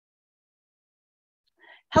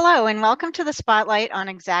Hello, and welcome to the Spotlight on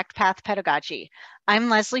Exact Path Pedagogy. I'm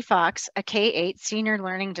Leslie Fox, a K-8 senior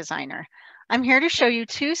learning designer. I'm here to show you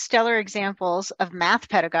two stellar examples of math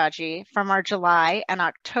pedagogy from our July and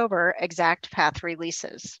October Exact Path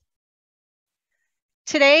releases.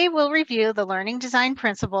 Today, we'll review the learning design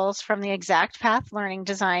principles from the Exact Path Learning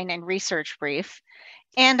Design and Research Brief,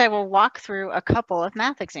 and I will walk through a couple of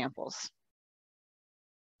math examples.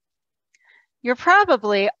 You're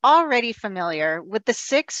probably already familiar with the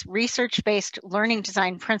 6 research-based learning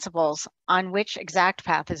design principles on which Exact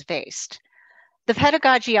Path is based. The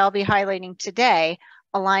pedagogy I'll be highlighting today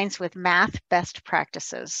aligns with math best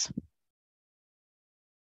practices.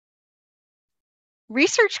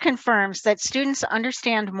 Research confirms that students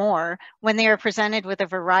understand more when they are presented with a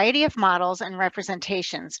variety of models and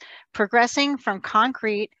representations, progressing from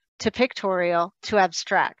concrete to pictorial to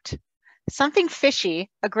abstract. Something Fishy,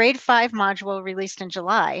 a grade 5 module released in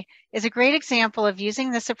July, is a great example of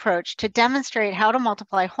using this approach to demonstrate how to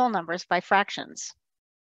multiply whole numbers by fractions.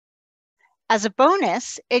 As a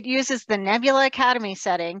bonus, it uses the Nebula Academy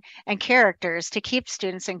setting and characters to keep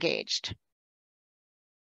students engaged.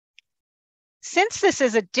 Since this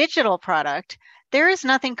is a digital product, there is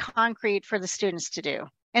nothing concrete for the students to do.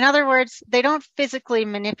 In other words, they don't physically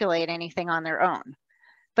manipulate anything on their own.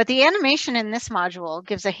 But the animation in this module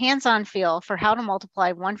gives a hands-on feel for how to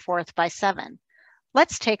multiply 1/4 by 7.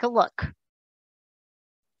 Let's take a look.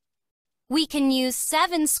 We can use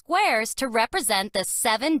 7 squares to represent the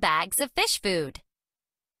 7 bags of fish food.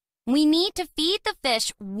 We need to feed the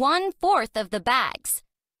fish 1/4 of the bags,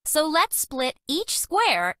 so let's split each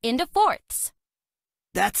square into fourths.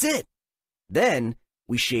 That's it. Then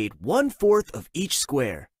we shade 1/4 of each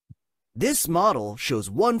square. This model shows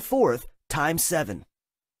 1/4 times 7.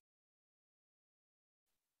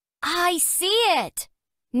 I see it!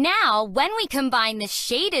 Now, when we combine the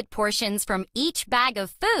shaded portions from each bag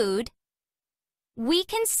of food, we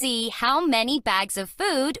can see how many bags of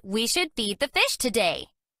food we should feed the fish today.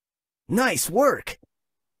 Nice work!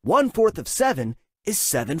 1/4 of 7 is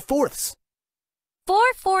 7/4.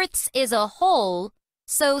 4/4 is a whole,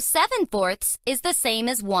 so 7/4 is the same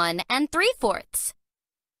as 1 3/4.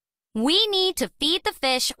 We need to feed the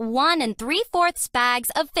fish 1 3/4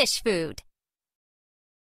 bags of fish food.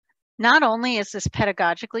 Not only is this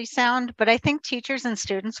pedagogically sound, but I think teachers and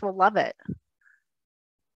students will love it.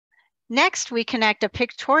 Next, we connect a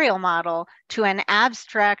pictorial model to an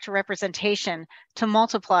abstract representation to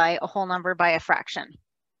multiply a whole number by a fraction.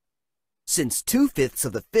 Since 2/5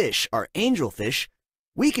 of the fish are angelfish,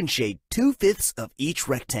 we can shade 2/5 of each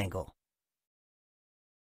rectangle.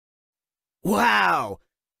 Wow!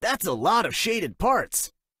 That's a lot of shaded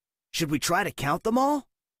parts. Should we try to count them all?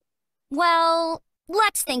 Well,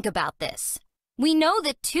 let's think about this. We know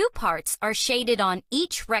that 2 parts are shaded on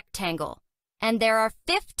each rectangle, and there are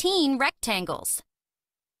 15 rectangles.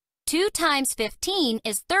 2 times 15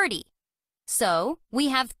 is 30, so we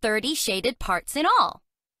have 30 shaded parts in all.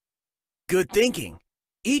 Good thinking.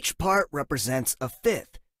 Each part represents a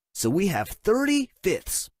 1/5, so we have 30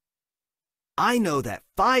 fifths. I know that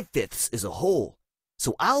 5/5 is a whole,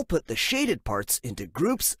 so I'll put the shaded parts into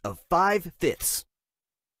groups of 5/5.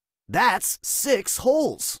 That's 6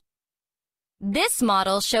 wholes. This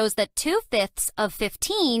model shows that 2/5 of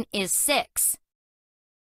 15 is 6.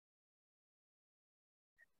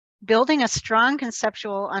 Building a strong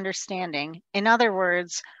conceptual understanding, in other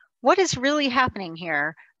words, what is really happening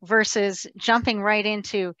here versus jumping right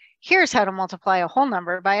into, here's how to multiply a whole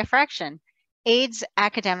number by a fraction, aids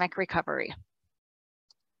academic recovery.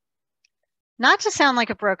 Not to sound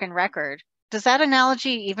like a broken record, does that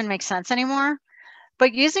analogy even make sense anymore?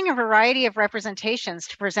 But using a variety of representations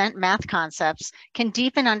to present math concepts can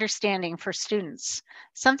deepen understanding for students.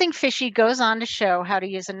 Something Fishy goes on to show how to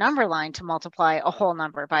use a number line to multiply a whole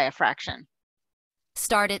number by a fraction.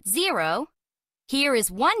 Start at 0. Here is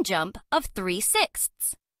 1 jump of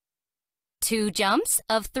 3/6. 2 jumps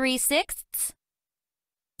of 3/6.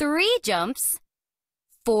 3 jumps.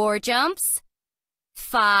 4 jumps.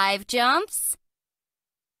 5 jumps.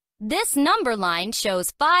 This number line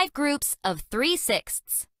shows 5 groups of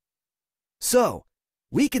 3/6. So,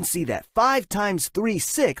 we can see that 5 times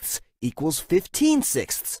 3/6 equals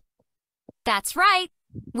 15/6. That's right.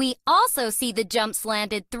 We also see the jumps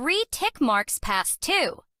landed 3 tick marks past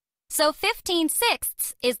 2. So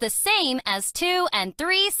 15/6 is the same as 2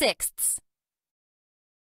 3/6.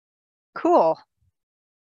 Cool.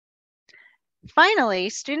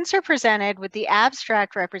 Finally, students are presented with the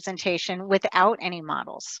abstract representation without any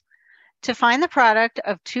models. To find the product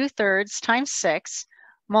of 2/3 times 6,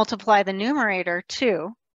 multiply the numerator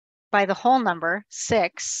 2 by the whole number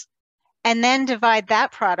 6 and then divide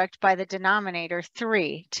that product by the denominator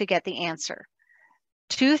 3 to get the answer.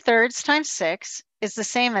 2/3 times 6 is the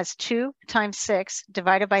same as 2 times 6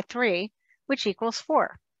 divided by 3, which equals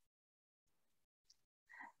 4.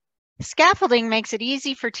 Scaffolding makes it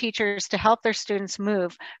easy for teachers to help their students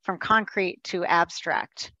move from concrete to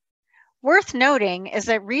abstract. Worth noting is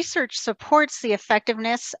that research supports the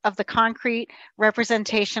effectiveness of the concrete,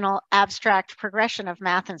 representational, abstract progression of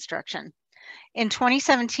math instruction. In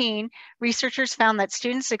 2017, researchers found that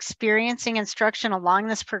students experiencing instruction along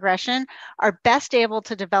this progression are best able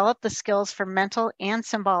to develop the skills for mental and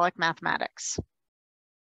symbolic mathematics.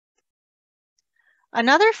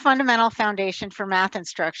 Another fundamental foundation for math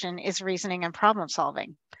instruction is reasoning and problem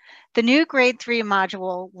solving. The new grade 3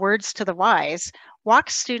 module, Words to the Wise,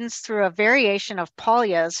 walks students through a variation of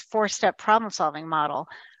Polya's 4-step problem solving model,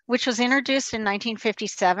 which was introduced in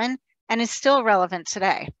 1957 and is still relevant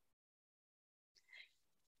today.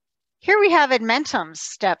 Here we have Edmentum's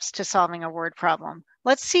steps to solving a word problem.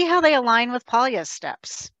 Let's see how they align with Polya's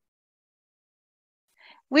steps.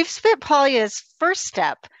 We've split Polya's first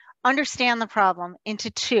step, understand the problem, into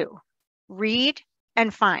 2, read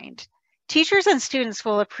and find. Teachers and students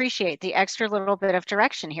will appreciate the extra little bit of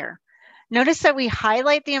direction here. Notice that we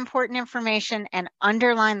highlight the important information and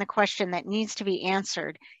underline the question that needs to be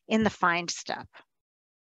answered in the find step.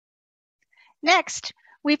 Next,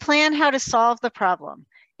 we plan how to solve the problem.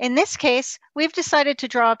 In this case, we've decided to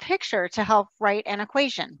draw a picture to help write an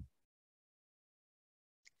equation.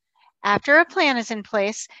 After a plan is in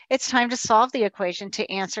place, it's time to solve the equation to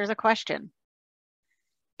answer the question.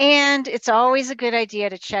 And it's always a good idea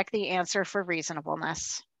to check the answer for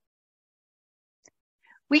reasonableness.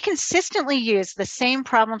 We consistently use the same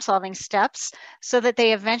problem-solving steps so that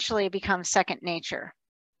they eventually become second nature.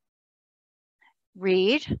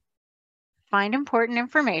 Read, find important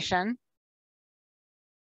information,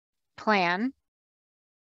 plan,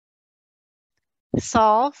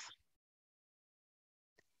 solve,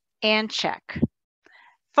 and check.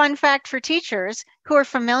 Fun fact for teachers who are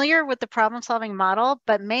familiar with the problem-solving model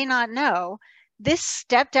but may not know, this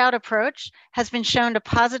stepped-out approach has been shown to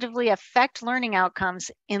positively affect learning outcomes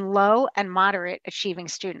in low and moderate achieving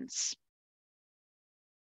students.